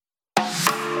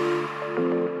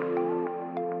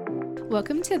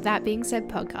Welcome to That Being Said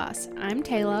podcast. I'm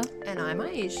Taylor. And I'm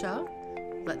Aisha.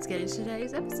 Let's get into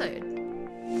today's episode.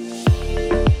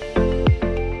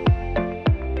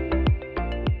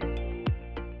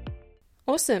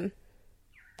 Awesome.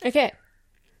 Okay.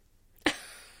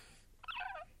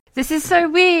 This is so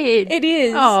weird. It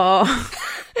is. Oh.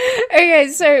 Okay,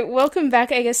 so welcome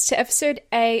back, I guess, to episode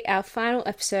 8, our final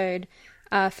episode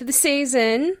for the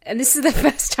season. And this is the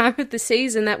first time of the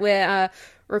season that we're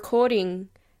recording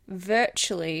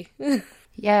virtually.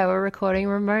 Yeah, we're recording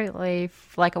remotely,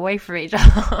 like away from each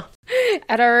other.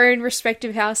 At our own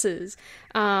respective houses.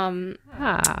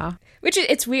 Which,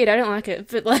 it's weird, I don't like it,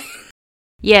 but like...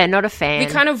 Yeah, not a fan. We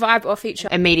kind of vibe off each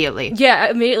other. Immediately. Yeah,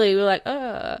 immediately we're like,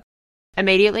 oh.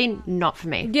 Immediately, not for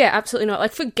me. Yeah, absolutely not.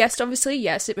 Like, for guests, obviously,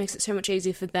 yes, it makes it so much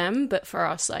easier for them, but for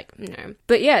us, like, no.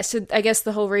 But yeah, so I guess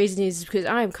the whole reason is because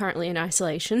I am currently in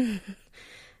isolation,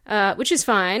 which is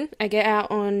fine. I get out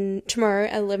on tomorrow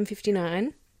at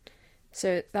 11:59,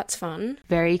 so that's fun.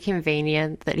 Very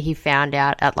convenient that he found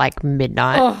out at, like,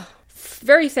 midnight. Oh,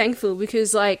 very thankful,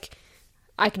 because, like,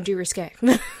 I can do risque.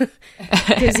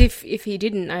 Because if he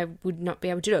didn't, I would not be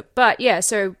able to do it. But yeah,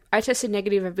 so I tested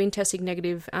negative. I've been testing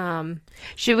negative.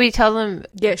 Should we tell them?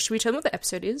 Yeah, should we tell them what the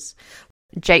episode is?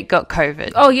 Jake got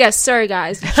COVID. Oh, yes, sorry,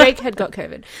 guys. Jake had got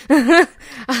COVID.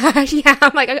 Yeah,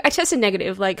 I'm like, I tested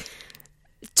negative, like,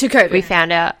 to COVID. We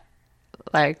found out,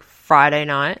 like, Friday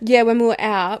night. Yeah, when we were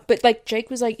out. But, like, Jake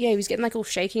was like, yeah, he was getting, like, all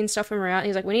shaky and stuff when we were out. And he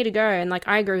was like, we need to go. And, like,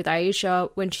 I agree with Aisha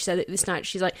when she said it this night.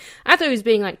 She's like, I thought he was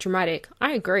being, like, dramatic.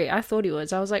 I agree. I thought he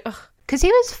was. I was like, oh. Because he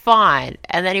was fine.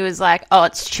 And then he was like, oh,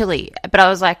 it's chilly. But I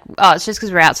was like, oh, it's just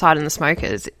because we're outside in the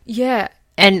smokers. Yeah.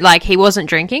 And, like, he wasn't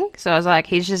drinking. So I was like,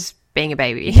 he's just being a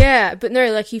baby. Yeah, but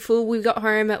no, like, we got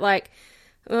home at, like,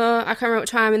 I can't remember what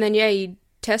time. And then, yeah, he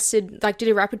tested, like, did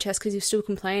a rapid test because he was still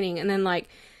complaining. And then, like,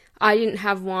 I didn't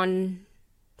have one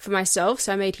for myself,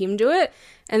 so I made him do it.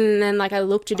 And then, like, I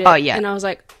looked at it. Oh, yeah. And I was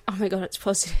like, oh, my God, it's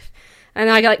positive.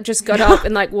 And I, like, just got up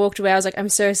and, like, walked away. I was like, I'm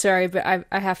so sorry, but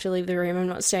I have to leave the room. I'm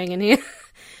not staying in here.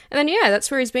 And then, yeah,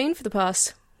 that's where he's been for the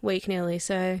past week nearly,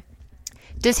 so.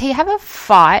 Does he have a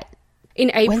fight? In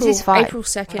April. When's his fight? April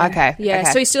 2nd. Okay. Yeah,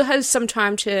 okay. so he still has some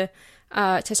time to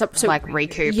test up. So, like,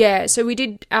 recoup. Yeah, so we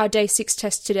did our day 6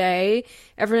 test today.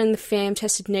 Everyone in the fam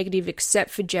tested negative except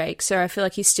for Jake, so I feel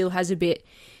like he still has a bit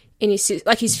in his,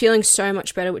 like, he's feeling so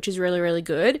much better, which is really, really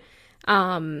good.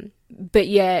 But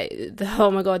yeah,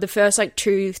 oh my God, the first, like,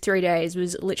 2-3 days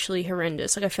was literally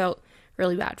horrendous. Like, I felt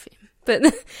really bad for him.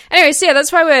 But anyway, so yeah,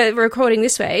 that's why we're recording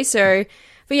this way. So,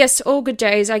 but yes, all good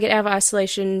days. I get out of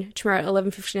isolation tomorrow at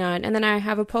 11:59, and then I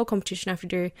have a pole competition I have to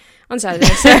do on Saturday.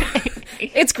 So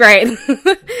it's great.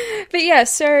 But yeah,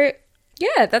 so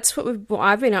yeah, that's what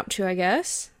I've been up to, I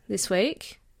guess, this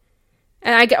week.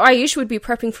 And I usually would be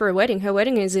prepping for a wedding. Her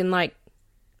wedding is in, like,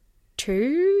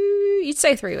 2, you'd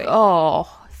say 3 weeks. Oh,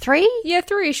 3? Yeah,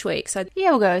 3-ish weeks. Yeah,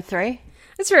 we'll go with 3.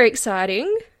 It's very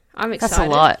exciting. I'm excited. That's a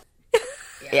lot.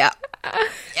 Yeah.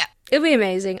 Yeah. It'll be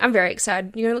amazing. I'm very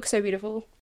excited. You're going to look so beautiful.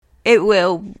 It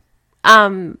will.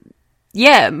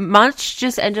 Yeah, March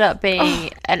just ended up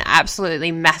being an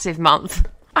absolutely massive month.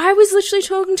 I was literally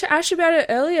talking to Ash about it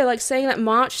earlier, like, saying that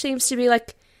March seems to be,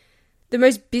 like, the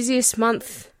most busiest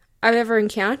month I've ever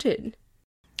encountered.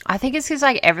 I think it's because,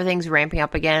 like, everything's ramping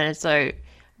up again, and so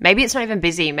maybe it's not even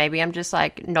busy. Maybe I'm just,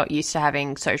 like, not used to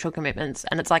having social commitments,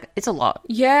 and it's, like, it's a lot.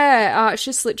 Yeah, it's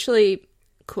just literally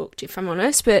cooked, if I'm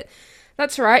honest, but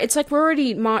that's right. It's like we're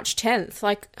already March 10th.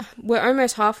 Like, we're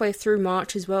almost halfway through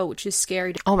March as well, which is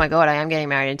scary. Oh my God, I am getting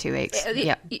married in 2 weeks.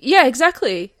 Yeah. Yeah,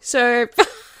 exactly. So,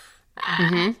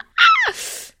 Mm-hmm.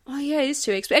 Oh yeah, it is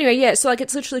 2 weeks. But anyway, yeah, so, like,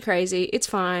 it's literally crazy. It's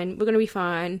fine. We're going to be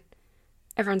fine.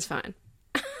 Everyone's fine.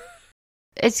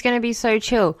 It's going to be so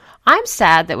chill. I'm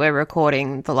sad that we're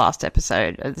recording the last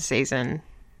episode of the season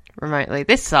remotely.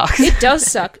 This sucks. It does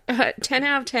suck. 10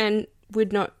 out of 10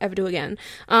 would not ever do again.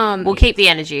 We'll keep the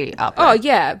energy up. Oh,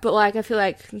 yeah, but, like, I feel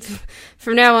like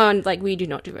from now on, like, we do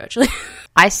not do virtually.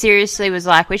 I seriously was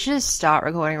like, we should just start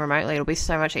recording remotely. It'll be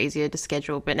so much easier to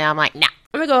schedule. But now I'm like, nah.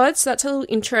 Oh my God, so that's a little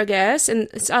intro, I guess. And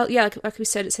it's, yeah, like we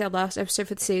said, it's our last episode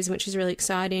for the season, which is really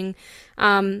exciting.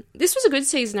 This was a good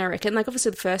season, I reckon. Like,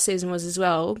 obviously the first season was as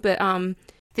well, but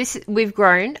we've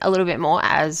grown a little bit more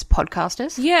as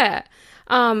podcasters. Yeah.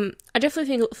 I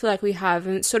definitely feel like we have,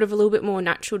 and it's sort of a little bit more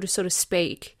natural to sort of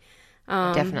speak.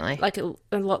 Definitely. Like a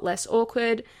lot less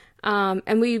awkward.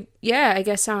 And we, yeah, I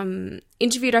guess,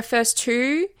 interviewed our first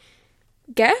 2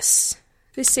 guests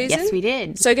this season. Yes, we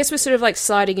did. So I guess we're sort of, like,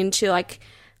 sliding into, like,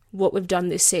 what we've done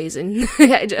this season.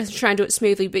 Try and do it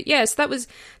smoothly. But, yes, that was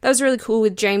really cool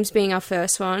with James being our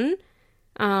first one.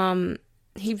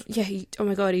 oh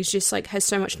my God, he's just like has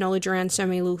so much knowledge around so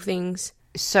many little things.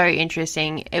 So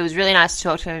interesting. It was really nice to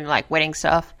talk to him, like wedding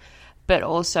stuff, but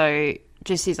also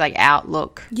just his like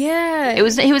outlook. Yeah. It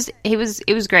was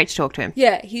great to talk to him.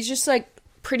 Yeah, he's just like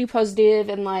pretty positive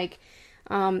and like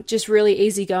just really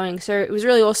easygoing. So it was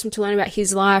really awesome to learn about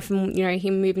his life and, you know,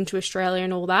 him moving to Australia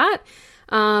and all that.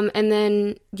 And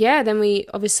then we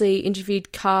obviously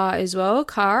interviewed Kara.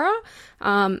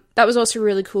 That was also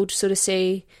really cool to sort of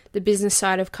see the business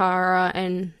side of Kara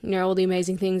and, you know, all the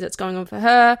amazing things that's going on for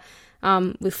her,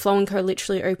 with Flow & Co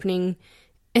literally opening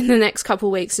in the next couple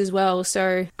of weeks as well.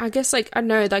 So I guess, like, I don't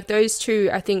know, like those two,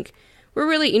 I think, were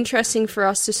really interesting for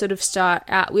us to sort of start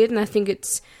out with. And I think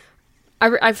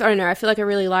I don't know, I feel like I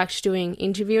really liked doing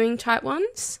interviewing type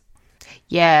ones.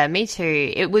 Yeah, me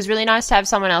too. It was really nice to have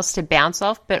someone else to bounce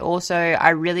off, but also I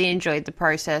really enjoyed the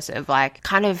process of like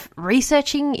kind of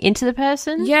researching into the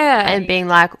person. Yeah. And being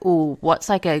like, ooh, what's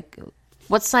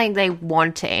something they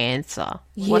want to answer?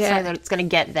 What's something that's going to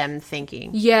get them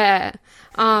thinking? Yeah.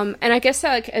 And I guess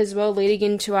that, like, as well,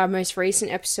 leading into our most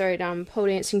recent episode, Pole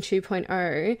Dancing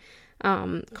 2.0,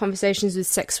 conversations with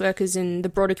sex workers in the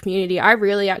broader community, I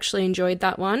really actually enjoyed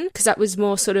that one because that was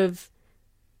more sort of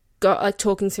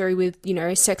talking through with, you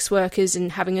know, sex workers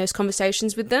and having those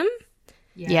conversations with them.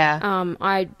 Yeah.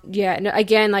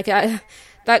 Again, like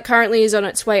that currently is on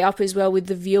its way up as well with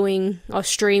the viewing or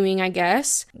streaming, I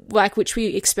guess, like, which we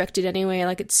expected anyway.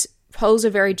 Like, poles are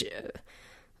very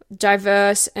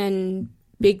diverse and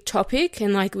big topic,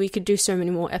 and like we could do so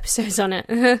many more episodes on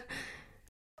it.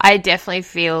 I definitely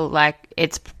feel like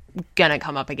it's gonna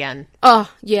come up again.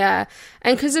 Oh yeah,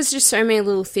 and because there's just so many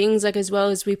little things, like, as well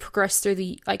as we progress through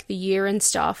the year and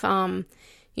stuff.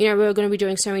 You know, we're going to be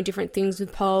doing so many different things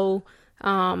with pole. We're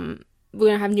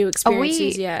going to have new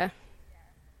experiences.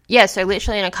 Yeah, so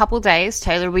literally in a couple of days,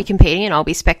 Taylor will be competing and I'll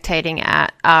be spectating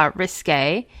at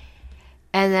Risque.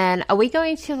 And then are we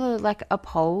going to a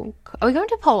pole? Are we going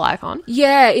to Pole Icon?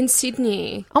 Yeah, in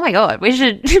Sydney. Oh my God, we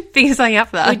should figure something up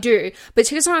for that. We do. But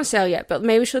tickets aren't on sale yet, but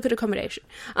maybe we should look at accommodation.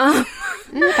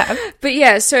 Okay. But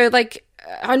yeah, so like,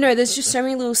 I know there's just so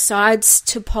many little sides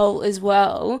to pole as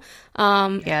well.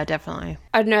 Yeah, definitely.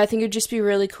 I don't know, I think it'd just be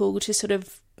really cool to sort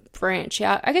of branch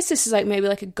out. I guess this is like maybe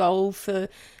like a goal for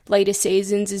later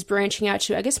seasons, is branching out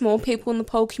to, I guess, more people in the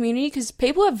pole community, because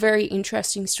people have very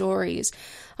interesting stories.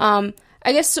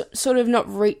 I guess sort of not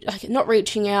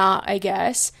reaching out, I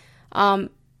guess,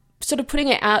 sort of putting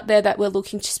it out there that we're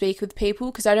looking to speak with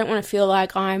people, because I don't want to feel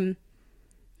like I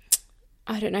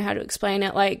don't know how to explain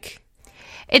it, like...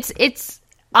 It's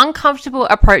uncomfortable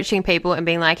approaching people and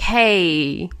being like,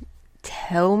 hey,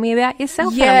 tell me about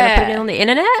yourself. Yeah. And I'm going to put it on the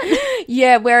internet.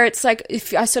 Yeah, where it's like,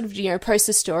 if I sort of, you know, post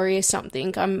a story or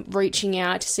something, I'm reaching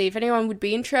out to see if anyone would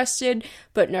be interested,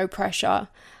 but no pressure.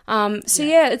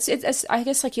 It's I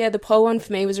guess, like, yeah, the pole one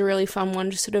for me was a really fun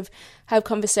one to sort of have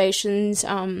conversations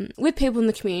with people in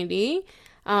the community.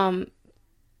 But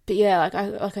yeah,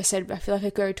 like I said, I feel like I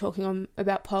go talking on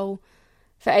about pole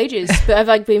for ages, but I've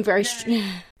like been very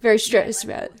very stressed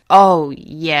about it. Oh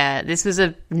yeah, this was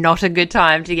not a good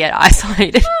time to get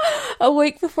isolated. A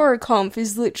week before a comp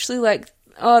is literally like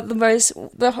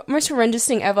the most horrendous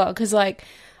thing ever, because like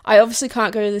I obviously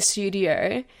can't go to the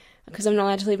studio because I'm not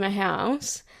allowed to leave my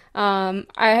house. I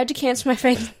had to cancel my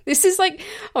fake. This is like,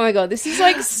 oh my God, this is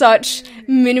like such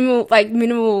minimal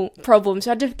problems.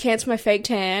 So I had to cancel my fake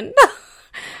tan.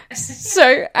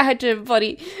 So I had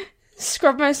to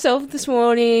scrub myself this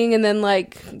morning and then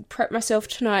like prep myself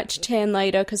tonight to tan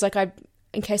later, because like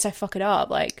in case I fuck it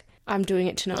up, like I'm doing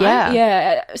it tonight.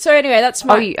 Yeah. So anyway, that's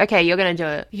my... Oh, okay, you're gonna do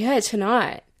it. Yeah,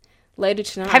 tonight. Later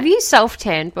tonight. Have you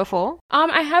self-tanned before?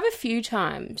 I have a few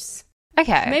times.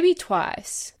 Okay. Maybe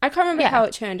twice. I can't remember how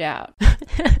it turned out.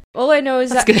 All I know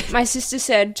is that my sister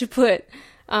said to put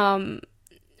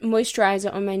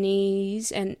moisturizer on my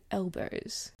knees and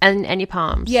elbows. And your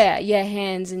palms. Yeah,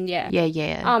 hands and yeah.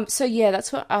 Yeah. So yeah,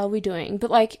 that's what I'll be doing.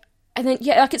 But like, and then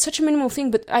yeah, like it's such a minimal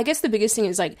thing, but I guess the biggest thing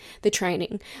is like the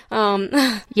training.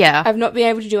 Yeah. I've not been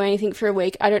able to do anything for a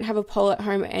week. I don't have a pole at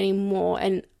home anymore,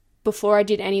 and before I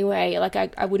did anyway, like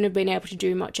I wouldn't have been able to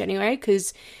do much anyway,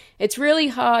 because it's really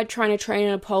hard trying to train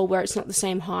on a pole where it's not the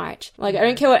same height. Like, I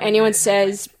don't care what anyone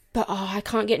says, but I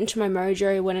can't get into my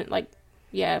mojo when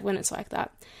when it's like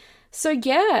that. So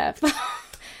yeah,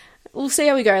 we'll see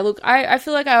how we go. Look, I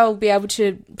feel like I'll be able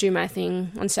to do my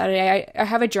thing on Saturday. I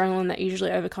have adrenaline that usually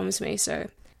overcomes me, so...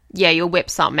 Yeah, you'll whip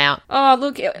something out. Oh,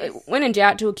 look, when in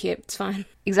doubt, do a kip. It's fine.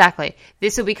 Exactly.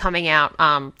 This will be coming out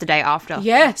the day after.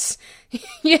 Yes.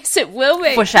 Yes, it will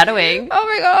be. Foreshadowing. Oh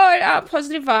my God.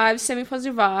 Positive vibes,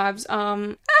 semi-positive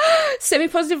vibes.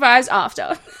 Semi-positive vibes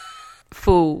after.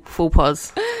 full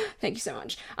pause. Thank you so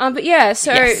much. But yeah,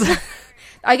 so Yes.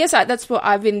 I guess that's what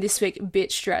I've been this week, a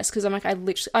bit stressed, because I'm like,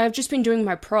 I've just been doing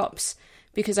my props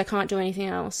because I can't do anything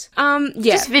else. Yeah.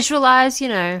 Just visualize,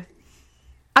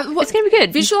 it's going to be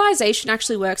good. Visualization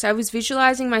actually works. I was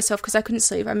visualizing myself because I couldn't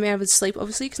sleep. I mean, I would sleep,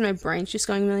 obviously, because my brain's just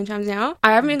going a million times an hour.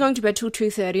 I haven't been going to bed till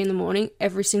 2:30 in the morning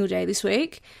every single day this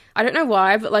week. I don't know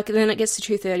why, but, like, then it gets to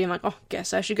 2:30, I'm like, oh,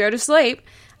 guess I should go to sleep.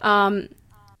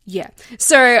 Yeah.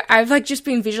 So I've, like, just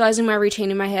been visualizing my routine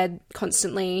in my head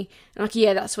constantly. And, like,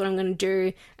 yeah, that's what I'm going to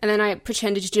do. And then I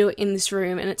pretended to do it in this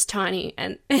room, and it's tiny,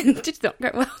 and it did not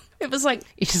go well. It was, like...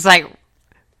 You're just, like...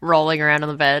 rolling around on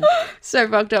the bed. So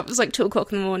fucked up. It was like 2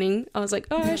 o'clock in the morning. I was like,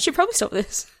 oh, I should probably stop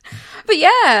this. But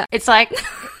yeah. It's like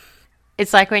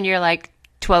when you're like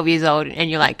 12 years old and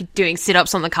you're like doing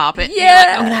sit-ups on the carpet. Yeah. And you're like,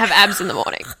 I'm going to have abs in the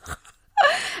morning.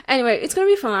 Anyway, it's going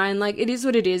to be fine. Like, it is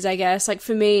what it is, I guess. Like,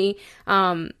 for me,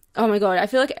 oh my God, I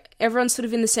feel like everyone's sort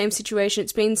of in the same situation.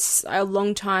 It's been a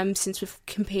long time since we've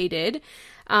competed.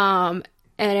 And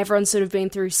everyone's sort of been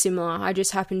through similar. I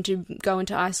just happened to go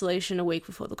into isolation a week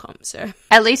before the comp, so...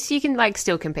 At least you can, like,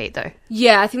 still compete, though.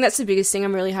 Yeah, I think that's the biggest thing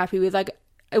I'm really happy with. Like,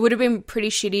 it would have been pretty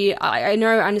shitty. I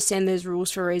know, I understand there's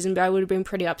rules for a reason, but I would have been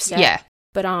pretty upset. Yeah.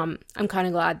 But I'm kind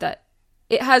of glad that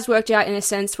it has worked out in a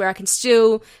sense where I can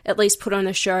still at least put on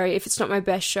a show. If it's not my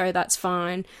best show, that's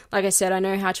fine. Like I said, I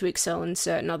know how to excel in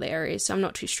certain other areas, so I'm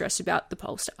not too stressed about the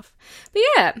pole stuff. But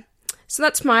yeah, so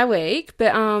that's my week.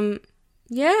 But,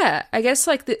 yeah, I guess,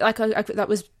 like, that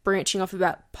was branching off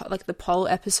about, like, the pole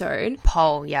episode.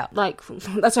 Pole, yeah. Like,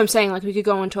 that's what I'm saying. Like, we could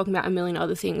go on talking about a million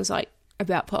other things, like,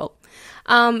 about pole.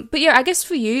 But, yeah, I guess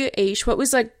for you, Ish, what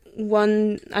was, like,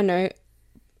 one, I don't know,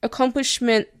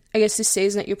 accomplishment, I guess, this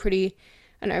season that you're pretty,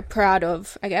 I don't know, proud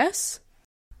of, I guess?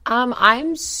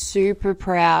 I'm super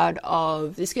proud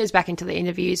of, this goes back into the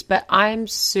interviews, but I'm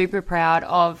super proud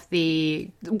of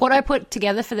what I put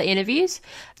together for the interviews.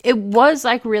 It was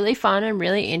like really fun and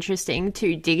really interesting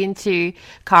to dig into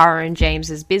Cara and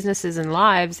James's businesses and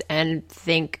lives and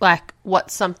think like,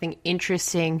 what's something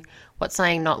interesting? What's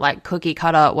something not like cookie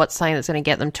cutter? What's something that's going to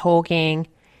get them talking?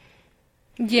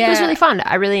 Yeah. It was really fun.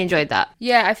 I really enjoyed that.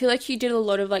 Yeah, I feel like you did a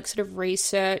lot of, like, sort of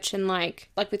research and, like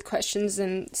with questions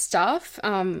and stuff,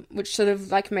 which sort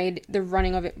of, like, made the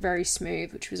running of it very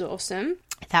smooth, which was awesome.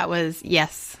 That was,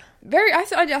 yes. I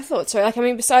thought so. Like, I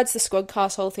mean, besides the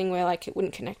Squadcast whole thing where, like, it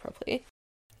wouldn't connect properly.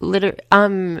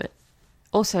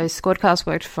 Also, Squadcast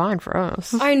worked fine for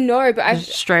us. I know, but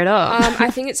straight up. I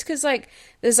think it's because, like,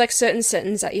 there's, like, certain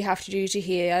settings that you have to do to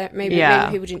hear. Maybe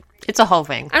people didn't. It's a whole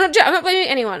thing. I'm not blaming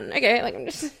anyone. Okay, like, I'm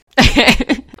just.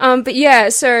 But yeah,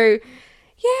 so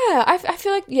yeah, I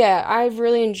feel like I've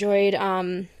really enjoyed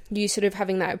you sort of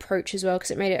having that approach as well,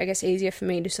 because it made it, I guess, easier for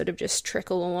me to sort of just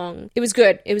trickle along. It was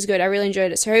good. I really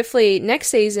enjoyed it. So hopefully next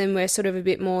season we're sort of a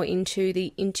bit more into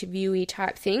the interviewee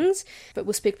type things, but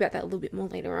we'll speak about that a little bit more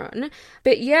later on.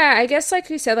 But yeah, I guess like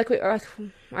we said, I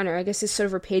don't know, I guess it's sort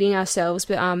of repeating ourselves,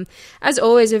 but as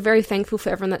always, we're very thankful for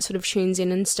everyone that sort of tunes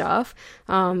in and stuff,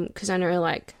 because I know,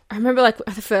 like, I remember, like,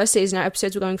 the first season, our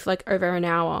episodes were going for, like, over an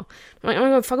hour. I'm like, oh my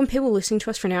God, fucking people listening to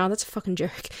us for an hour, that's a fucking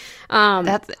joke.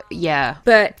 Yeah.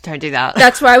 But don't do that.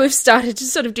 That's why we've started to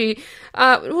sort of do,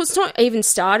 well, it's not even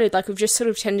started, like, we've just sort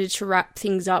of tended to wrap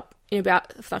things up in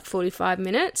about, like, 45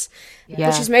 minutes, which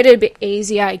has made it a bit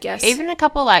easier, I guess. Even a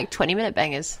couple, like, 20-minute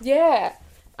bangers. Yeah.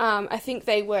 I think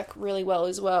they work really well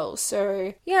as well.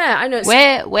 So, yeah, I know.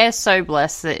 We're so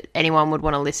blessed that anyone would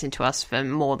want to listen to us for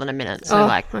more than a minute. So,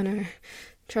 I know.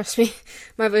 Trust me.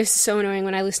 My voice is so annoying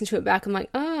when I listen to it back. I'm like,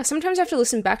 sometimes I have to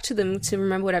listen back to them to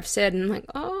remember what I've said. And I'm like,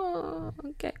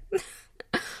 okay.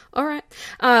 All right.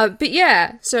 But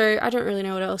yeah, so I don't really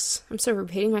know what else. I'm sort of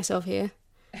repeating myself here.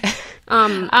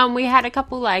 We had a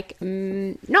couple, like,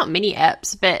 not mini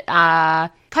eps, but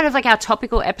kind of like our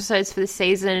topical episodes for the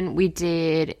season. We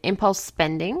did impulse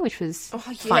spending, which was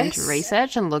fun to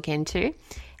research and look into.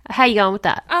 How you going with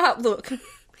that? Look,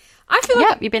 I feel like...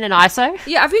 Yeah, you've been in ISO?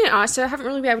 Yeah, I've been in ISO. I haven't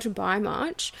really been able to buy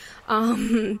much.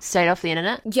 Stayed off the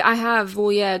internet? Yeah, I have.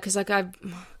 Well, yeah, because, like,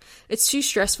 it's too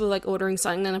stressful, like, ordering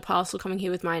something, then a parcel coming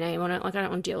here with my name on it. Like, I don't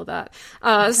want to deal with that.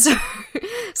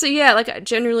 So yeah, like,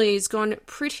 generally it's gone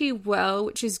pretty well,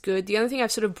 which is good. The only thing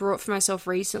I've sort of brought for myself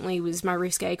recently was my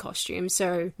risque costume.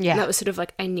 So that was sort of,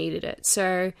 like, I needed it.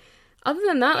 So other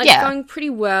than that, like, it's going pretty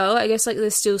well. I guess, like,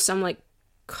 there's still some, like,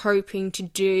 coping to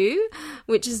do,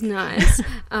 which is nice.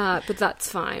 But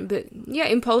that's fine. But yeah,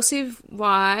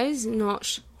 impulsive-wise,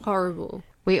 not horrible.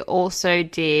 We also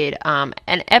did an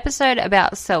episode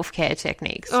about self-care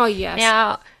techniques. Oh, yes.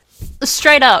 Now,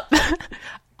 straight up,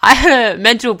 I had a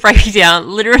mental breakdown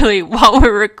literally while we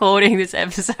were recording this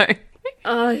episode.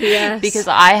 Oh, yes. Because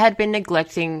I had been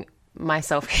neglecting my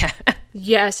self-care.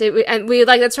 Yes, and we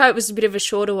like that's why it was a bit of a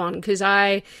shorter one because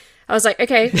I was like,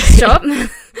 okay, stop.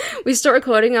 We stopped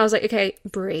recording. I was like, okay,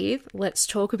 breathe. Let's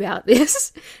talk about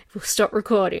this. We'll stop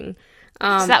recording.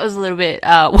 So that was a little bit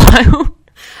wild.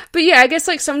 But yeah, I guess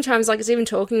like sometimes like it's even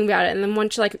talking about it, and then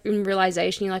once you're like in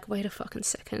realization, you're like, wait a fucking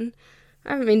second,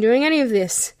 I haven't been doing any of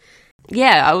this.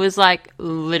 Yeah, I was like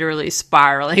literally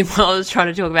spiraling while I was trying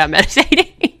to talk about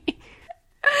meditating.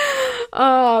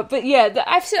 But yeah,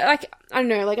 I feel like, I don't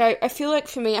know, like I feel like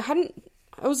for me,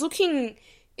 I was looking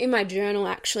in my journal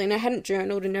actually, and I hadn't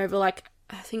journaled in over like,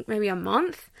 I think maybe a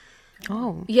month.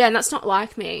 Oh. Yeah, and that's not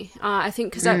like me. I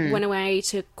think because I went away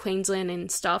to Queensland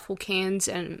and stuff, or Cairns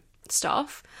and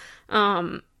stuff.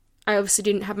 I obviously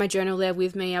didn't have my journal there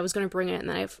with me. I was going to bring it, and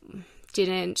then I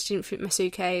didn't fit my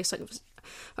suitcase. Like,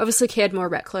 obviously cared more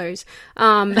about clothes.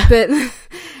 But,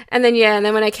 and then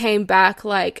when I came back,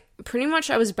 like, pretty much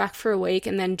I was back for a week,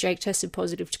 and then Jake tested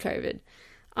positive to COVID.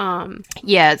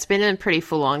 Yeah, it's been a pretty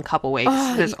full-on couple weeks.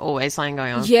 There's always something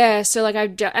going on. Yeah, so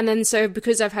like so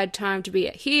because I've had time to be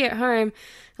here at home,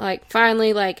 like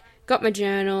finally like got my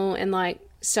journal and like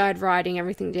started writing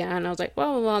everything down. I was like,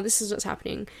 well, this is what's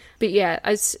happening. But yeah,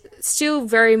 it's still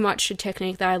very much a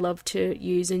technique that I love to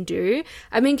use and do.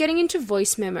 I've been getting into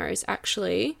voice memos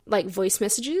actually, like voice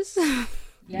messages.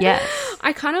 Yes.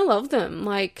 I kind of love them.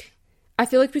 Like, I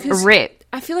feel like because RIP.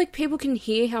 I feel like people can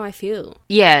hear how I feel.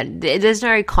 Yeah, there's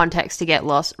no context to get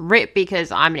lost. RIP because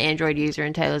I'm an Android user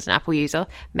and Taylor's an Apple user.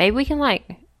 Maybe we can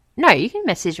no, you can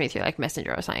message me through like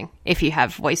Messenger or something if you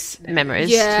have voice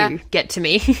memos to get to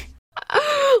me.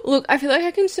 Look, I feel like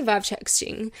I can survive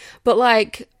texting, but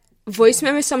like voice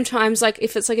memos sometimes, like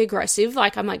if it's like aggressive,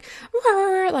 like I'm like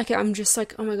I'm just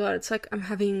like, oh my god, it's like I'm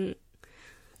having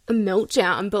a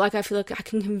meltdown, but like I feel like I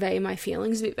can convey my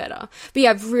feelings a bit better. But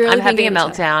yeah, I'm having a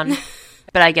meltdown,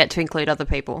 but I get to include other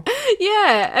people.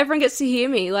 Yeah, everyone gets to hear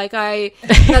me. Like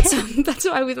that's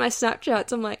why with my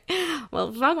Snapchats, I'm like,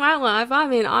 well, fuck my life,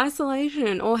 I'm in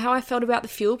isolation. Or how I felt about the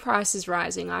fuel prices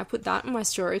rising. I put that in my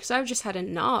story because I've just had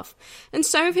enough. And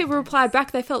so many people replied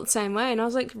back they felt the same way, and I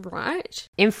was like, right.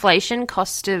 Inflation,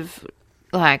 cost of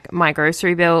like my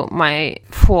grocery bill,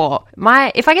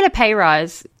 if I get a pay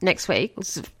rise next week,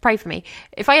 pray for me.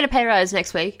 If I get a pay rise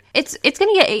next week, it's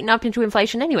going to get eaten up into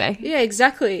inflation anyway. Yeah,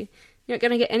 exactly. You're not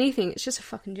going to get anything. It's just a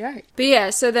fucking joke. But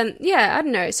yeah, so then, yeah, I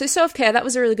don't know. So self-care, that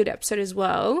was a really good episode as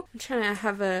well. I'm trying to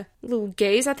have a little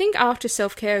gaze. I think after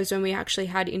self-care is when we actually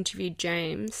had interviewed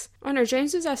James. Oh no,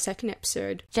 James was our second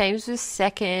episode. James was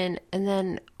second, and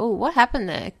then, what happened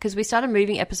there? Because we started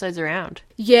moving episodes around.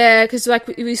 Yeah, because like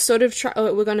we sort of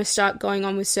we're going to start going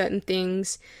on with certain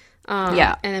things.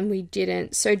 And then we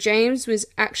didn't. So James was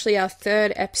actually our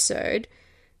third episode.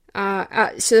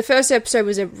 So the first episode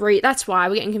was that's why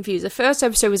we're getting confused. The first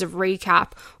episode was a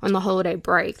recap on the holiday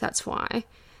break. That's why.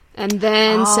 And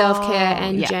then self-care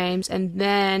and James, and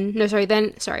then sorry.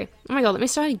 Oh my god, let me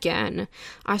start again.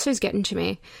 ISO's getting to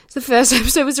me. So the first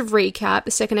episode was a recap.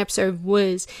 The second episode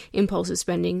was impulsive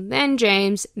spending. Then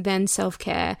James. Then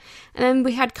self-care. And then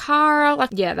we had Cara.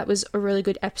 That was a really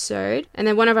good episode. And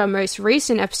then one of our most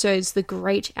recent episodes, the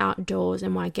great outdoors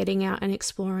and why getting out and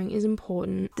exploring is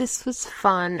important. This was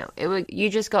fun. You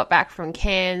just got back from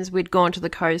Cairns. We'd gone to the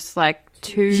coast like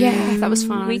 2 that was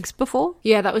fun. weeks before.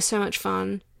 Yeah, that was so much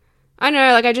fun. I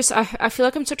know, like, I feel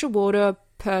like I'm such a water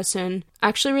person. I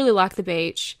actually really like the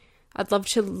beach. I'd love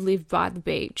to live by the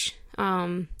beach.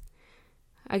 I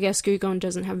guess Gugon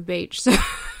doesn't have a beach, so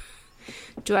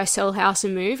do I sell a house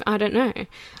and move? I don't know.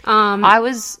 I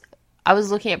was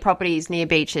looking at properties near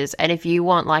beaches, and if you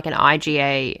want, like, an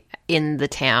IGA in the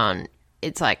town,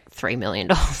 it's like $3 million.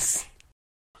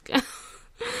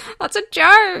 That's a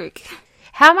joke!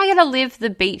 How am I going to live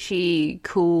the beachy,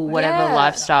 cool, whatever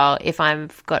lifestyle if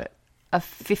I've got a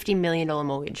 $50 million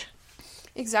mortgage?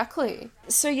 Exactly.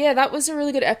 So yeah, that was a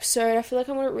really good episode. I feel like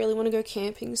I really want to go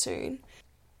camping soon.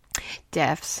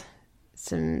 Defs.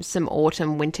 Some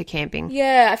autumn winter camping.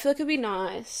 Yeah, I feel like it'd be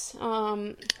nice.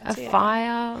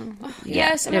 Fire.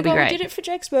 Yes, it'll be great. We did it for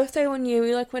Jake's birthday one year.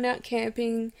 We went out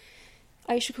camping.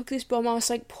 I used to cook this bomb-ass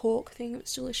pork thing. It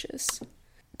was delicious.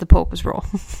 The pork was raw.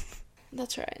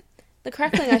 That's right. The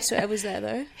crackling, I swear, was there,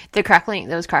 though. There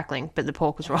was crackling, but the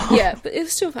pork was raw. Yeah, but it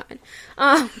was still fine.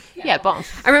 Bomb.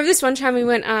 I remember this one time we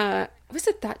went, was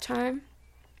it that time?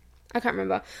 I can't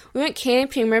remember. We went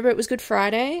camping. Remember, it was Good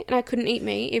Friday, and I couldn't eat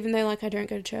meat, even though, I don't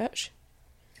go to church.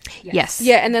 Yes.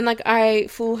 Yeah, and then, I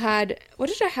had, what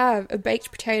did I have? A baked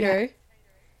potato.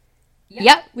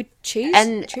 Yep. With cheese?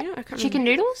 And tuna? I can't chicken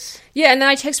remember. Noodles? Yeah, and then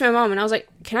I texted my mom, and I was like,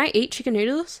 can I eat chicken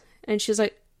noodles? And she was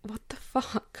like, what the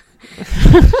fuck?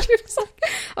 was like,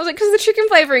 I was like, because of the chicken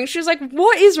flavoring. She was like,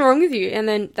 what is wrong with you? And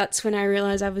then that's when I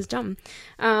realized I was dumb.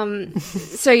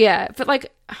 So yeah, but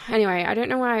like, anyway, I don't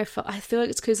know why I feel like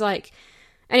it's because like,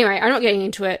 anyway, I'm not getting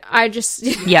into it. I just,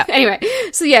 Yeah. Anyway,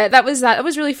 so yeah, that was that. It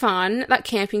was really fun. That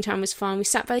camping time was fun. We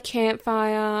sat by the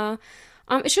campfire.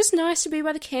 It's just nice to be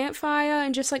by the campfire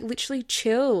and just like literally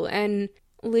chill and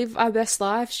live our best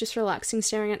lives, just relaxing,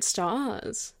 staring at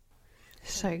stars.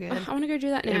 So good. I want to go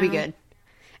do that now. It'll be good.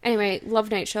 Anyway,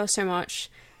 love nature so much.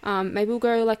 Maybe we'll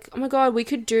go like, oh my god, we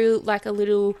could do like a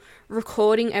little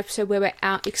recording episode where we're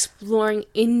out exploring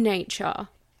in nature.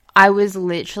 I was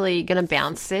literally going to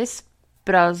bounce this,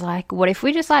 but I was like, what if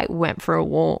we just like went for a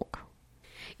walk?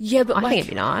 Yeah, but I like, think it'd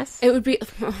be nice. it would be...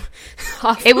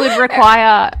 It would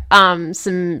require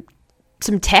some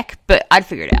tech, but I'd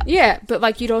figure it out. Yeah, but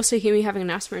like you'd also hear me having an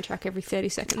asthma attack every 30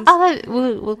 seconds. Oh,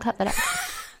 we'll cut that out.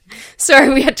 Sorry,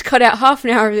 we had to cut out half an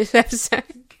hour of this episode.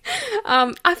 I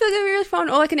feel like it'd be really fun,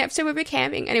 or like an episode where we're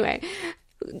camping. Anyway,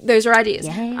 those are ideas.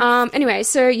 Yes. Anyway,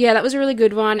 so yeah, that was a really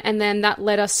good one, and then that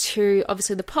led us to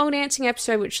obviously the pole dancing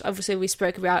episode, which obviously we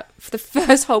spoke about for the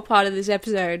first whole part of this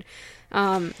episode,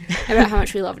 about how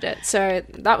much we loved it. So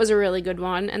that was a really good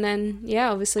one, and then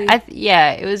yeah, obviously,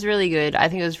 it was really good. I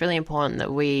think it was really important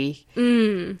that we.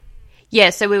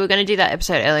 Yeah, so we were going to do that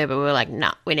episode earlier, but we were like,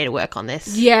 nah, we need to work on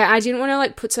this. yeah, I didn't want to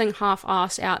like put something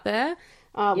half-assed out there.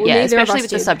 Especially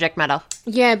with the subject matter.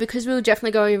 Yeah, because we were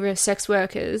definitely going over sex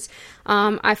workers.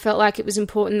 I felt like it was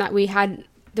important that we had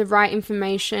the right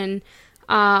information,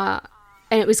 and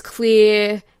it was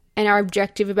clear and our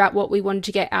objective about what we wanted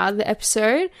to get out of the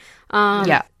episode.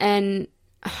 And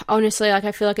honestly, like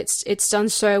I feel like it's done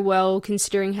so well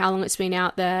considering how long it's been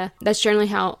out there. That's generally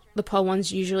how the poll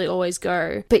ones usually always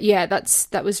go. But yeah,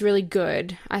 that was really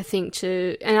good, I think,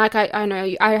 and like I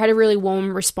know I had a really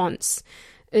warm response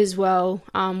as well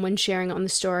when sharing it on the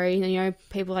story. And, you know,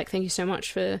 people like, thank you so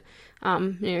much for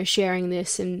sharing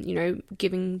this and, you know,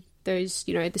 giving those,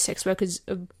 you know, the sex workers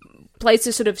a place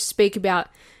to sort of speak about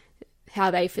how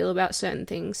they feel about certain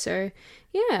things. So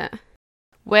yeah,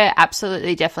 we're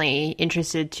absolutely definitely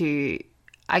interested to,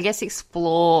 I guess,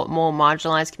 explore more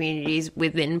marginalized communities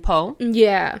within Pole.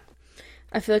 Yeah,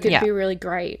 I feel like it'd be really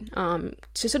great to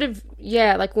sort of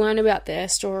like learn about their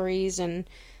stories and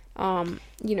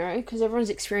you know, because everyone's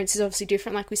experience is obviously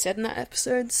different, like we said in that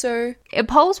episode. So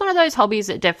Pole's one of those hobbies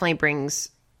that definitely brings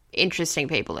interesting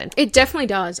people in. It definitely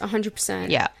does, 100%.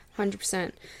 Yeah,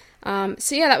 100%.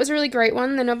 So yeah, that was a really great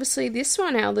one. Then obviously this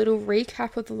one, our little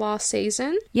recap of the last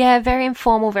season. Yeah, very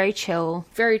informal, very chill.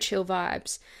 Very chill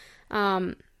vibes.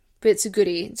 But it's a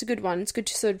goodie. It's a good one. It's good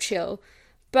to sort of chill.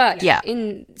 But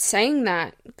in saying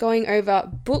that, going over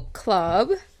book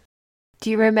club. Do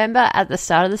you remember at the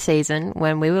start of the season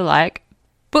when we were like,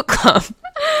 book club?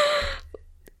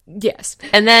 Yes.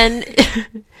 And then,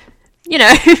 you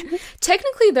know.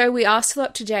 Technically, though, we are still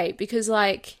up to date because,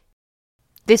 like...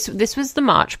 This was the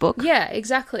March book. Yeah,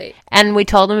 exactly. And we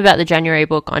told them about the January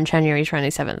book on January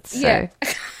 27th. So, yeah.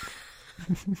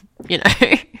 You know.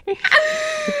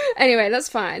 Anyway, that's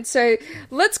fine. So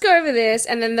let's go over this,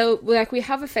 and then we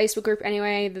have a Facebook group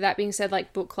anyway. That being said,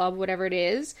 like book club, whatever it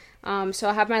is. So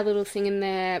I'll have my little thing in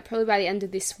there probably by the end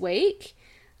of this week.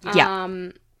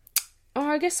 Or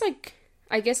I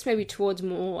guess maybe towards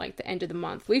more like the end of the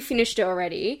month. We finished it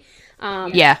already.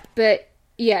 But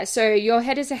yeah, so Your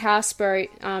Head is a Houseboat,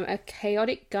 A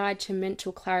Chaotic Guide to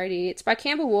Mental Clarity. It's by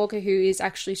Campbell Walker, who is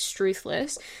actually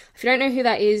Struthless. If you don't know who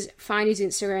that is, find his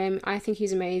Instagram. I think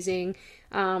he's amazing.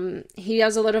 He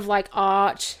does a lot of like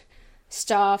art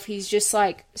stuff. He's just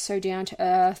like so down to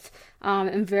earth,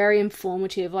 and very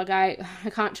informative. Like I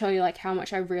can't tell you like how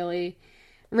much I really,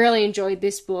 really enjoyed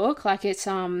this book. Like it's,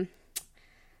 it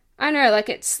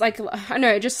just like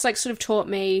sort of taught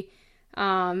me,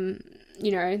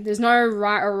 you know, there's no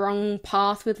right or wrong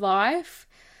path with life.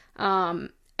 And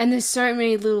there's so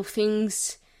many little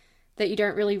things that you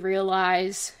don't really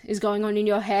realize is going on in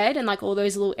your head and like all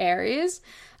those little areas.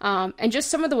 And just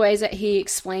some of the ways that he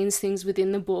explains things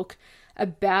within the book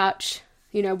about,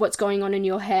 you know, what's going on in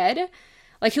your head.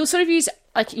 Like he'll sort of use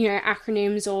like, you know,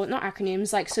 acronyms or not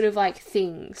acronyms, like sort of like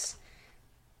things.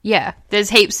 Yeah, there's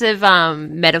heaps of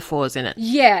metaphors in it.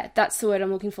 Yeah, that's the word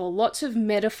I'm looking for. Lots of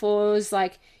metaphors,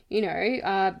 like, you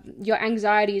know, your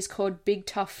anxiety is called Big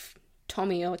Tough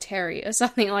Tommy or Terry or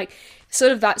something, like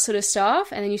sort of that sort of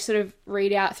stuff. And then you sort of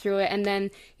read out through it. And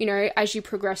then, you know, as you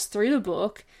progress through the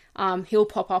book, he'll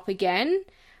pop up again.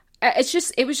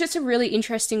 It was just a really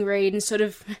interesting read and sort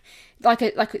of like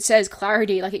it says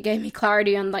clarity, like it gave me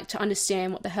clarity on like to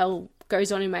understand what the hell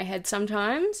goes on in my head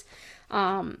sometimes.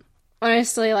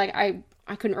 Honestly, like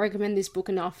I couldn't recommend this book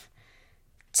enough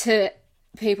to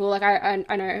people, like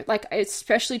I know, like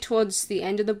especially towards the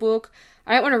end of the book,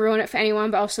 I don't want to ruin it for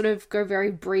anyone, but I'll sort of go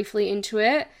very briefly into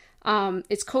it.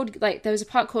 It's called, like, there was a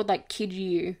part called, like, Kid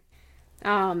You.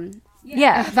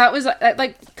 Yeah. That was,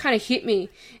 like kind of hit me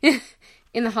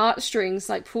in the heartstrings,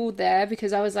 like, pulled there,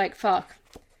 because I was like, fuck.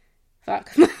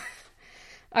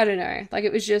 I don't know. Like,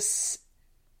 it was just,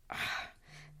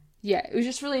 yeah, it was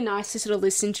just really nice to sort of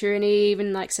listen to, and he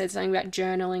even, like, said something about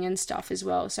journaling and stuff as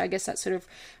well, so I guess that sort of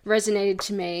resonated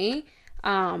to me.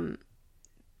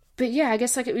 But yeah, I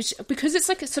guess, like, it was, because it's,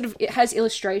 like, it has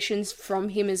illustrations from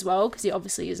him as well, because he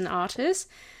obviously is an artist.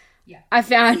 Yeah. I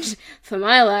found, for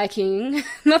my liking,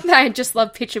 not that I just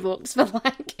love picture books, but,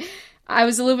 like, I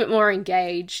was a little bit more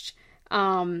engaged.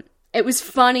 It was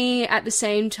funny at the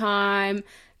same time,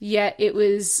 yet it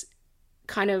was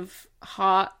kind of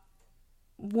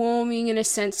heartwarming in a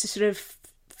sense to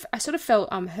I sort of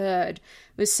felt heard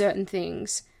with certain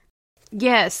things.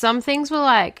 Yeah, some things were,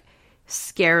 like,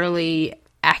 scarily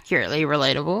accurately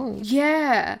relatable.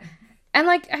 Yeah. And,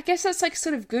 like, I guess that's, like,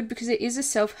 sort of good because it is a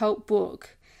self-help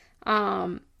book.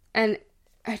 And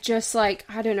I just, like,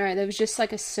 I don't know, there was just,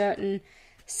 like, a certain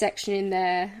section in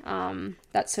there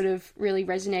that sort of really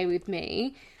resonated with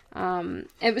me.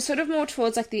 It was sort of more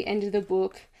towards, like, the end of the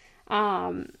book,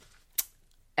 I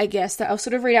guess, that I'll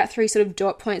sort of read out 3 sort of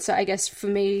dot points that I guess for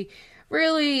me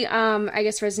really, I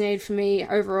guess, resonated for me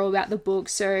overall about the book.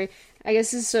 So I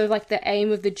guess this is sort of like the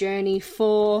aim of the journey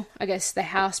for, I guess, the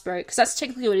houseboat, because that's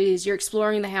technically what it is. You're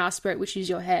exploring the houseboat, which is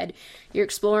your head. You're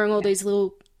exploring all these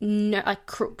little, like,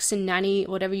 crooks and nanny,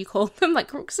 whatever you call them, like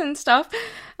crooks and stuff,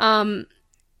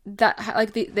 that,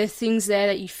 like, the things there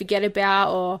that you forget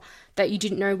about or that you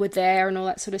didn't know were there and all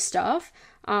that sort of stuff.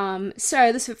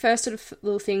 So this first sort of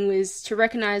little thing was to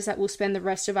recognize that we'll spend the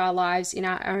rest of our lives in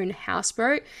our own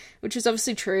houseboat, which is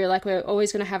obviously true. Like, we're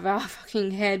always going to have our fucking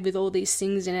head with all these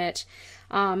things in it,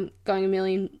 going a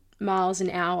million miles an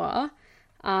hour.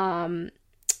 And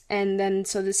then,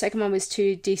 so the second one was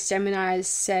to destigmatize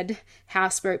said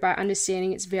houseboat by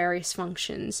understanding its various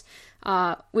functions,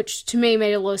 which to me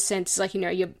made a lot of sense. Like, you know,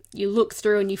 you look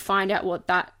through and you find out what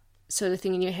that sort of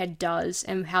thing in your head does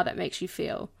and how that makes you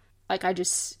feel. Like, I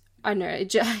really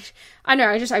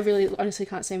honestly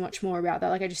can't say much more about that.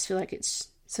 Like, I just feel like it's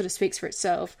sort of speaks for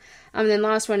itself. And then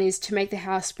last one is to make the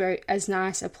houseboat as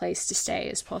nice a place to stay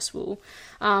as possible.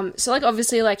 So, like,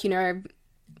 obviously, like, you know,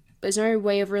 there's no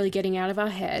way of really getting out of our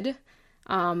head.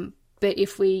 But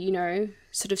if we, you know,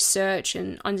 sort of search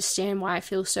and understand why I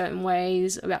feel certain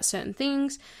ways about certain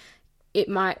things, it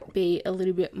might be a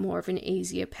little bit more of an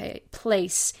easier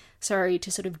place to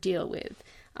sort of deal with.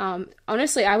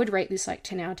 Honestly, I would rate this like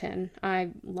 10 out of 10. I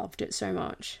loved it so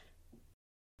much.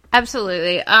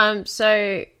 Absolutely.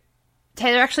 So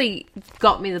Taylor actually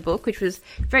got me the book, which was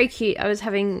very cute. I was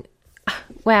having,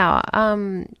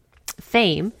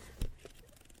 theme,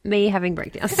 me having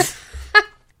breakdowns.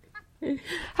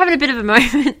 Having a bit of a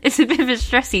moment. It's a bit of a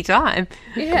stressy time.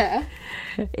 Yeah.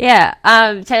 Yeah.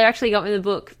 Taylor actually got me the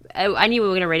book. I knew we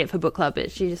were going to read it for book club,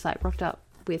 but she just like rocked up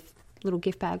with a little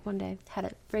gift bag one day. Had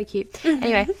it. Very cute.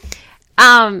 Anyway.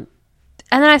 And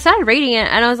then I started reading it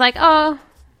and I was like, oh,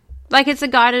 like it's a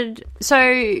guided.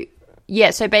 So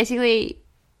basically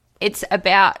it's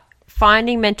about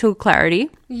finding mental clarity.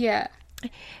 Yeah.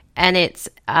 And it's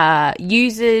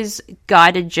uses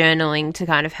guided journaling to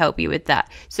kind of help you with that.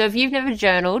 So if you've never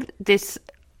journaled, this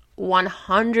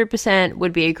 100%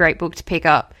 would be a great book to pick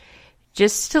up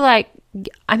just to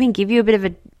give you a bit of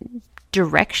a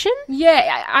direction.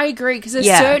 Yeah, I agree, because there's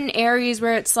certain areas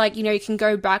where it's like, you know, you can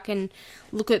go back and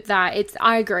look at that.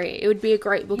 I agree. It would be a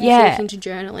great book if you're looking to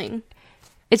journaling.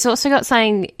 It's also got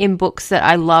something in books that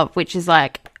I love, which is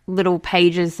like little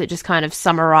pages that just kind of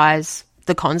summarize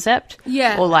the concept.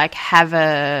 Yeah. Or like have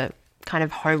a kind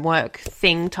of homework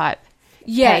thing type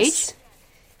page.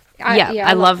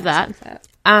 I love that.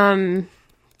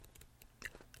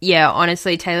 Yeah,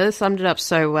 honestly, Taylor summed it up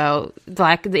so well.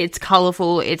 Like, it's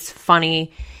colourful, it's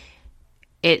funny,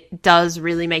 it does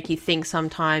really make you think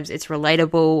sometimes, it's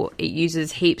relatable, it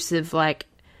uses heaps of, like,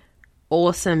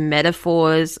 awesome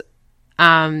metaphors.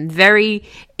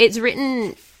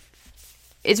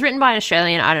 It's written by an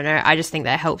Australian, I don't know, I just think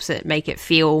that helps it make it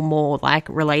feel more, like,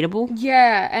 relatable.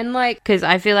 Yeah, and, like... Because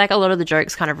I feel like a lot of the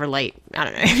jokes kind of relate, I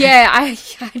don't know. Yeah, I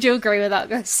do agree with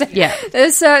that. So, yeah.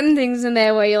 There's certain things in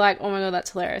there where you're like, oh my god, that's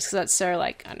hilarious, because that's so,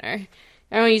 like, I don't know, I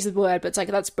don't want to use the word, but it's like,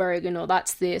 that's bogan, or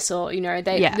that's this, or, you know,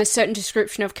 there's certain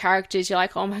description of characters, you're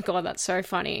like, oh my god, that's so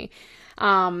funny.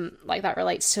 Like, that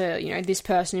relates to, you know, this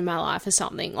person in my life or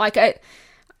something. Like,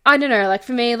 I don't know, like,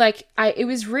 for me, like, it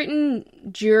was written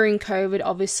during COVID,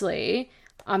 obviously,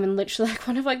 And literally, like,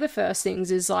 one of, like, the first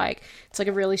things is, like, it's, like,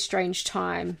 a really strange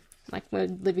time. Like, we're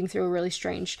living through a really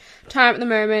strange time at the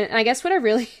moment. And I guess what I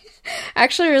really,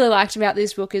 actually really liked about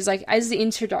this book is, like, as in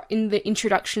the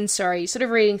introduction, sorry, sort of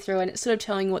reading through and it's sort of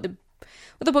telling you what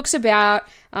the book's about,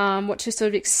 what to sort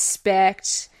of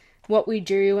expect, what we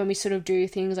do when we sort of do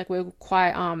things. Like, we're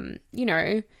quite, you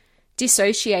know,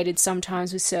 dissociated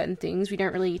sometimes with certain things. We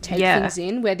don't really take things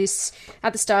in, where this,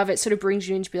 at the start of it, sort of brings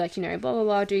you in to be like, you know, blah, blah,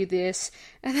 blah, do this.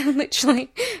 And then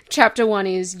literally chapter 1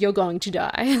 is, you're going to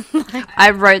die. Like, I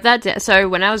wrote that down. So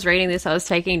when I was reading this, I was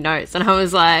taking notes and I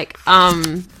was like,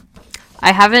 I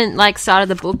haven't, like, started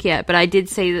the book yet, but I did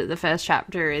see that the first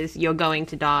chapter is you're going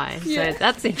to die. So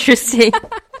that's interesting.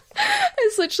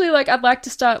 It's literally like, I'd like to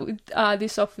start with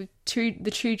this off with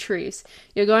the two truths.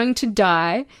 You're going to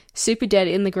die super dead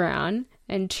in the ground,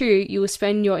 and 2, you will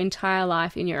spend your entire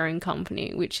life in your own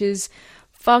company, which is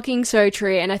fucking so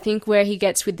true. And I think where he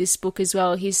gets with this book as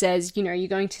well, he says, you know, you're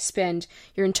going to spend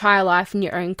your entire life in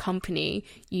your own company.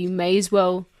 You may as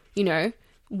well, you know,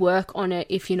 work on it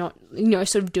if you're not, you know,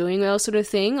 sort of doing well, sort of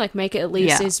thing. Like, make it at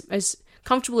least as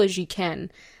comfortable as you can.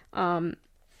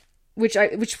 Which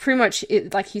pretty much,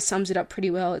 like, he sums it up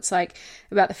pretty well. It's like,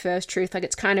 about the first truth, like,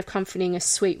 it's kind of comforting, a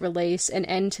sweet release, an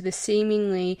end to the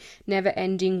seemingly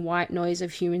never-ending white noise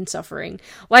of human suffering.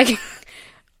 Like,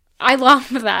 I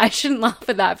laugh at that. I shouldn't laugh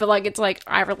at that, but, like, it's like,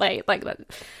 I relate. Like, that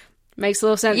makes a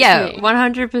little sense to me.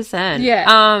 100%.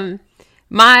 Yeah.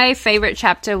 My favorite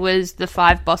chapter was the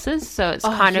 5 bosses. So it's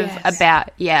kind of about,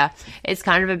 it's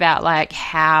kind of about, like,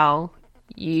 how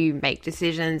you make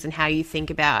decisions and how you think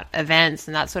about events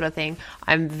and that sort of thing.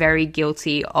 I'm very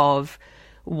guilty of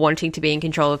wanting to be in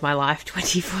control of my life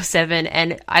 24/7,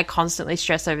 and I constantly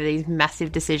stress over these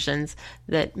massive decisions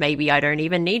that maybe I don't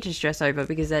even need to stress over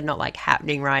because they're not, like,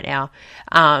 happening right now.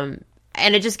 And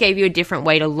it just gave you a different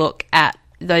way to look at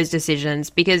those decisions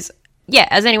because,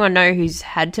 as anyone know who's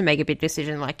had to make a big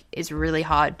decision, like, it's really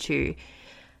hard to,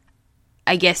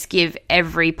 I guess, give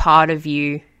every part of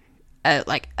you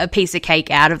like a piece of cake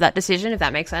out of that decision, if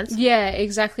that makes sense. Yeah,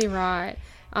 exactly right.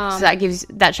 So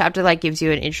that chapter, like, gives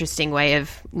you an interesting way of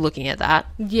looking at that.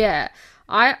 Yeah.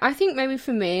 I think maybe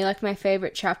for me, like, my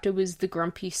favorite chapter was the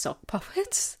grumpy sock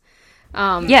puppets.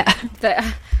 I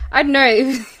don't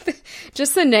know,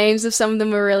 just the names of some of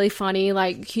them were really funny.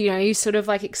 Like, you know, you sort of,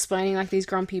 like, explaining, like, these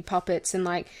grumpy puppets and,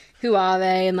 like, who are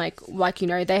they, and, like, you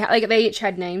know, they each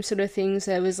had names, sort of things.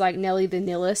 There was, like, Nelly the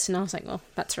Nihilist, and I was like, well,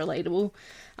 that's relatable.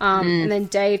 And then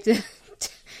Dave the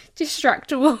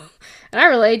Distractable, and I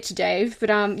relate to Dave, but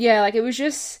like, it was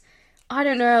just, I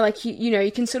don't know, like, you know,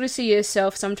 you can sort of see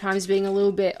yourself sometimes being a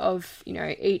little bit of, you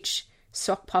know, each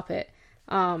sock puppet,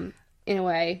 in a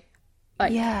way.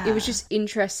 Like, it was just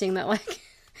interesting that, like,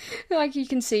 like, you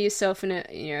can see yourself in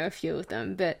a few of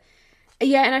them. But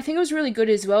yeah, and I think it was really good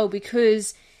as well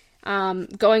because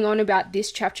going on about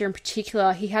this chapter in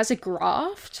particular, he has a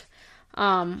graft,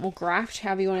 or graft,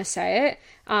 however you want to say it,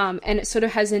 and it sort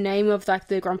of has a name of, like,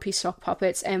 the grumpy sock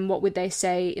puppets and what would they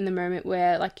say in the moment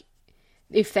where, like,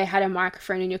 if they had a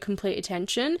microphone and your complete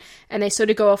attention, and they sort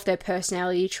of go off their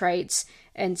personality traits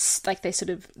and, like, they sort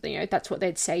of, you know, that's what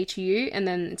they'd say to you, and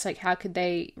then it's like, how could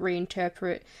they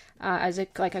reinterpret as a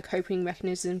coping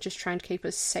mechanism, just trying to keep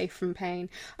us safe from pain.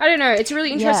 I don't know, it's a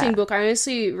really interesting book. I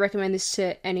honestly recommend this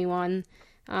to anyone.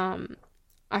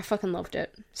 I fucking loved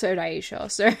it. So did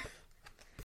Aisha, so...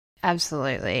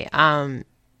 Absolutely. There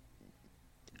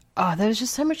was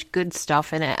just so much good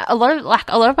stuff in it. A lot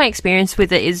of my experience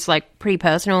with it is, like, pretty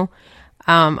personal.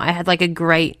 I had, like, a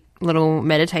great little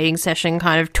meditating session,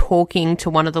 kind of talking to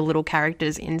one of the little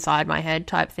characters inside my head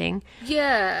type thing.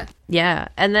 Yeah. Yeah.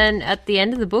 And then at the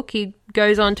end of the book, he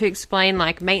goes on to explain,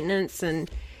 like, maintenance, and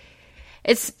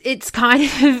it's kind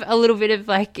of a little bit of,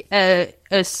 like,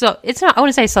 it's not, I want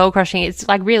to say soul crushing. It's,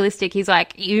 like, realistic. He's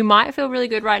like, you might feel really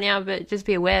good right now, but just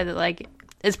be aware that, like,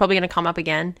 it's probably going to come up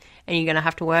again and you're going to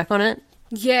have to work on it.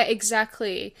 Yeah,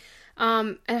 exactly.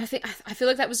 And I feel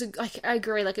like that was, I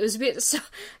agree, like, it was a bit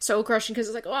soul crushing because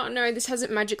it's like, oh no, this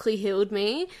hasn't magically healed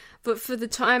me. But for the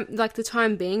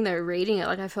time being though, reading it,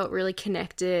 like, I felt really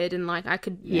connected and, like, I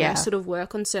could you know, sort of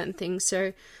work on certain things.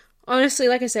 So honestly,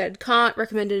 like I said, can't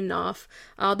recommend it enough.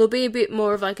 There'll be a bit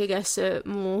more of, like, I guess, a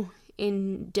more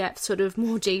in-depth, sort of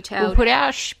more detailed. We'll put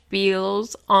our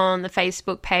spiels on the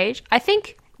Facebook page. I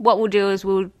think what we'll do is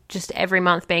we'll just every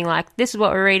month being like, this is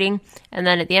what we're reading, and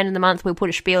then at the end of the month we'll put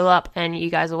a spiel up and you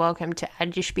guys are welcome to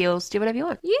add your spiels, do whatever you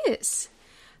want. Yes.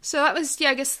 So that was,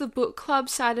 I guess, the book club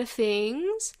side of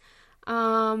things.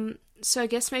 So I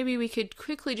guess maybe we could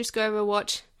quickly just go over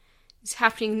what is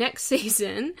happening next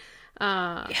season.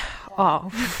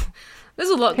 There's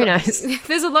a lot. Who knows?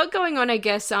 There's a lot going on, I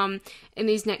guess. In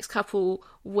these next couple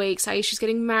weeks, Aisha's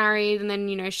getting married, and then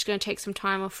she's going to take some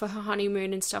time off for her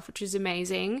honeymoon and stuff, which is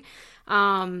amazing.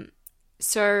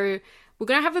 So we're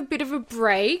going to have a bit of a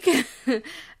break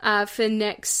for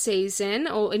next season,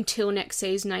 or until next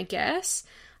season, I guess.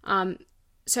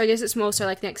 So I guess it's more so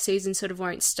like next season sort of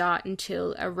won't start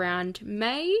until around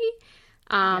May.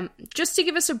 Just to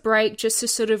give us a break, just to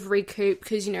sort of recoup,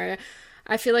 because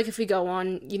I feel like if we go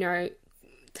on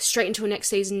straight into a next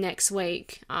season next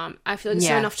week, I feel like it's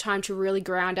not enough time to really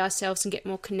ground ourselves and get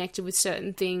more connected with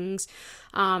certain things,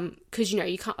 because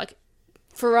you can't, like,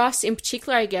 for us in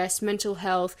particular, I guess mental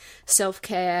health,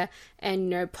 self-care,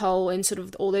 and pole and sort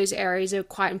of all those areas are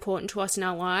quite important to us in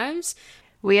our lives.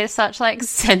 We are such, like,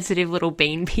 sensitive little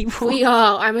bean people. We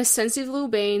are. I'm a sensitive little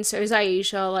bean. So is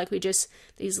Aisha. Like, we're just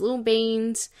these little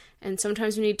beans. And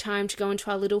sometimes we need time to go into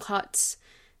our little huts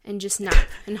and just nap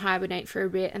and hibernate for a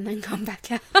bit and then come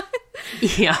back out.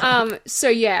 Yeah. So,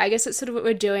 yeah, I guess that's sort of what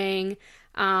we're doing.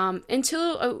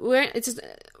 Until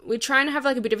we're trying to have,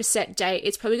 like, a bit of a set date.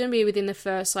 It's probably going to be within the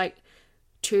first, like,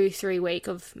 2-3 week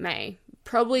of May.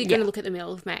 Probably going to look at the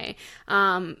middle of May.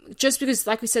 Just because,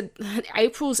 like we said,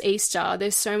 April's Easter.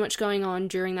 There's so much going on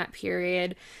during that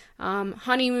period.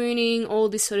 Honeymooning, all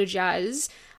this sort of jazz.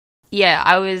 Yeah,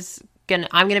 I'm going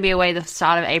to be away the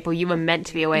start of April. You were meant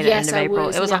to be away the end of April.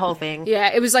 It was a whole thing.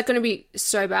 Yeah, it was, like, going to be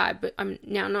so bad, but I'm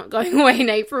now not going away in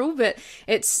April, but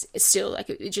it's still,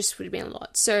 like, it just would have been a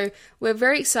lot. So we're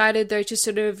very excited, though, to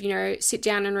sort of, sit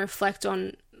down and reflect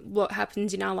on what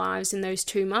happens in our lives in those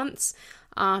 2 months.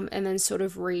 And then sort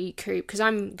of recoup, because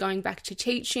I'm going back to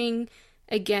teaching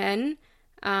again.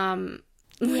 We're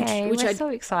so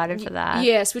excited for that.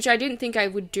 Yes, which I didn't think I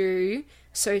would do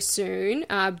so soon.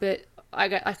 But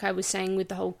like I was saying with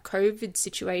the whole COVID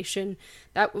situation,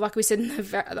 that, like we said in the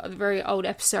very old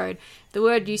episode, the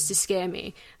word used to scare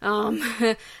me. And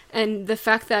the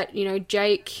fact that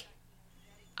Jake,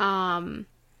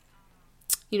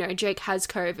 Jake has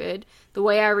COVID, the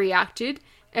way I reacted,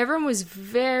 everyone was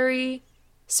very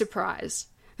surprised.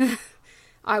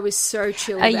 I was so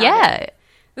chill about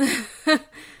it.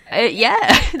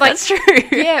 Yeah, like, that's true.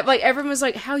 Yeah, like, everyone was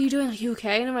like, how are you doing? Like, you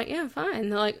okay? And I'm like, yeah, I'm fine. And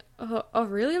they're like, oh,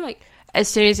 really? I'm like... As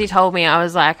soon as he told me, I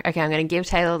was like, okay, I'm going to give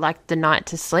Taylor, like, the night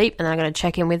to sleep, and then I'm going to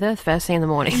check in with her first thing in the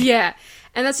morning. Yeah.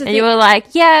 And that's the thing. You were like,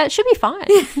 yeah, it should be fine.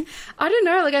 I don't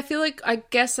know. Like, I feel like, I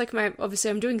guess, like,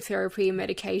 obviously I'm doing therapy and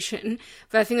medication,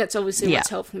 but I think that's obviously what's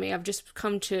helped me. I've just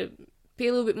come to be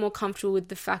a little bit more comfortable with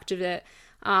the fact of it.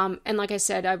 And like I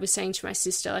said, I was saying to my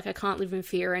sister, like, I can't live in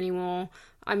fear anymore.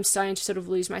 I'm starting to sort of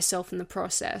lose myself in the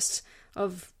process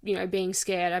of, being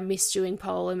scared. I miss doing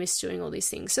pole. I miss doing all these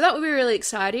things. So that would be really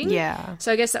exciting. Yeah.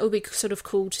 So I guess that would be sort of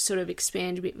cool to sort of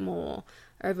expand a bit more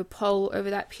over pole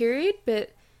over that period.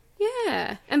 But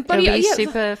yeah. And Buddy, it'll be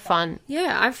super fun.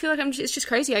 Yeah. I feel like it's just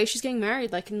crazy. Aisha's getting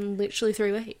married, like, in literally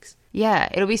 3 weeks. Yeah,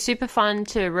 it'll be super fun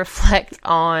to reflect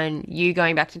on you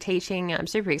going back to teaching. I'm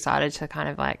super excited to kind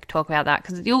of, like, talk about that,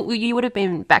 because you would have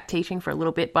been back teaching for a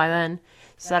little bit by then,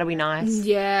 so that'll be nice.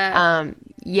 Yeah.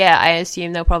 Yeah, I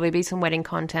assume there'll probably be some wedding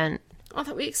content. Oh,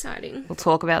 that'll be exciting. We'll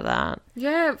talk about that.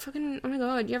 Yeah, fucking, oh my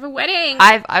god, you have a wedding.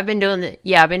 I've been doing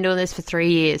I've been doing this for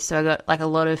 3 years, so I got a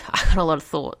lot of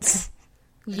thoughts.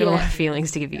 I've got a lot of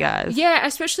feelings to give you guys. Yeah,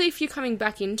 especially if you're coming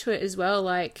back into it as well,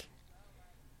 like,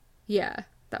 yeah.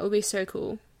 That would be so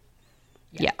cool.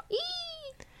 Yeah.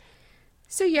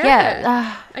 So,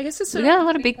 yeah. I guess we got a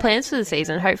lot of big plans for the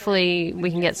season. Hopefully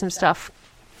we can get some stuff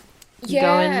going.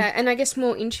 Yeah, and I guess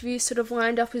more interviews sort of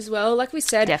lined up as well. Like we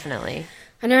said. Definitely.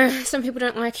 I know some people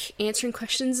don't like answering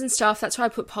questions and stuff. That's why I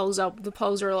put polls up. The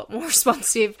polls are a lot more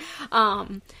responsive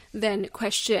than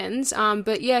questions.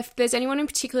 But, yeah, if there's anyone in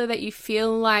particular that you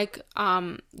feel like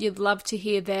you'd love to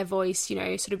hear their voice,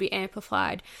 sort of be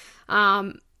amplified,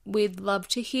 we'd love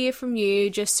to hear from you,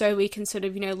 just so we can sort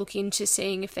of, look into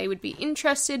seeing if they would be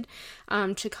interested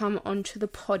to come onto the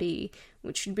potty,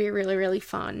 which would be really, really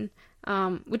fun.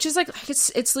 Which is like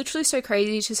it's literally so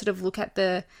crazy to sort of look at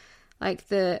the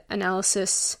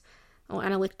analysis or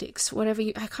analytics, whatever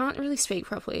I can't really speak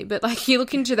properly, but, like, you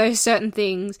look into those certain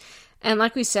things, and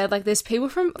like we said, like, there's people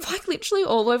from, like, literally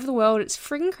all over the world. It's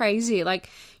friggin' crazy. Like,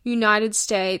 United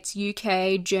States,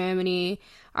 UK, Germany,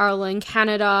 Ireland,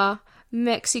 Canada,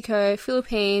 Mexico,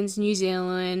 Philippines, New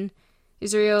Zealand,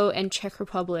 Israel, and Czech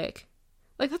Republic.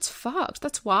 Like, that's fucked.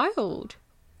 That's wild.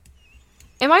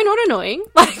 Am I not annoying?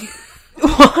 Like,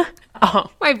 what?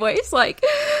 Oh. My voice? Like,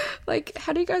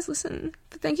 how do you guys listen?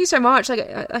 But thank you so much.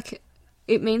 Like,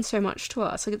 it means so much to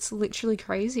us. Like, it's literally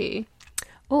crazy.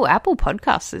 Oh, Apple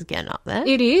Podcasts is getting up there.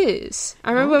 It is.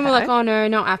 I remember when we're like, oh no,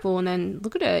 not Apple, and then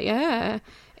look at it, yeah.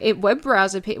 web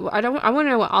browser people. I want to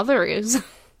know what other is.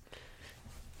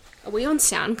 Are we on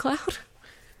SoundCloud?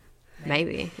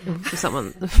 Maybe.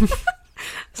 Someone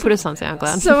put us on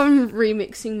SoundCloud. So I'm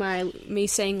remixing me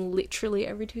saying literally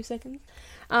every 2 seconds.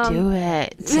 Do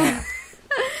it.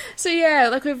 So yeah,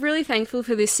 like we're really thankful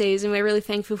for this season. We're really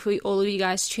thankful for all of you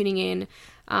guys tuning in.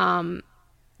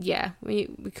 Yeah, we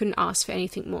couldn't ask for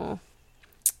anything more.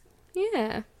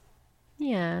 Yeah.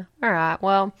 Yeah. All right.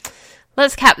 Well,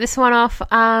 let's cap this one off.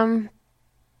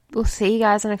 We'll see you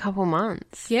guys in a couple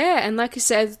months. Yeah, and like I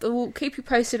said, we'll keep you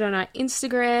posted on our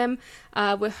Instagram.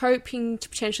 We're hoping to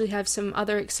potentially have some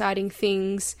other exciting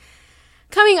things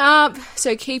coming up,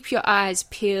 so keep your eyes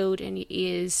peeled and your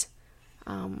ears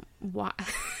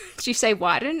did you say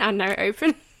widen? I know,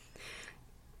 open.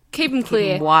 Keep them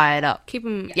clear. Keep them wide up. Keep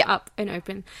them up and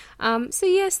open. So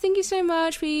yes, thank you so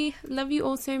much. We love you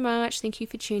all so much. Thank you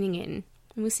for tuning in.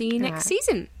 And we'll see you next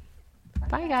season.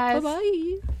 Bye, guys.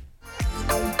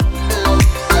 Bye-bye.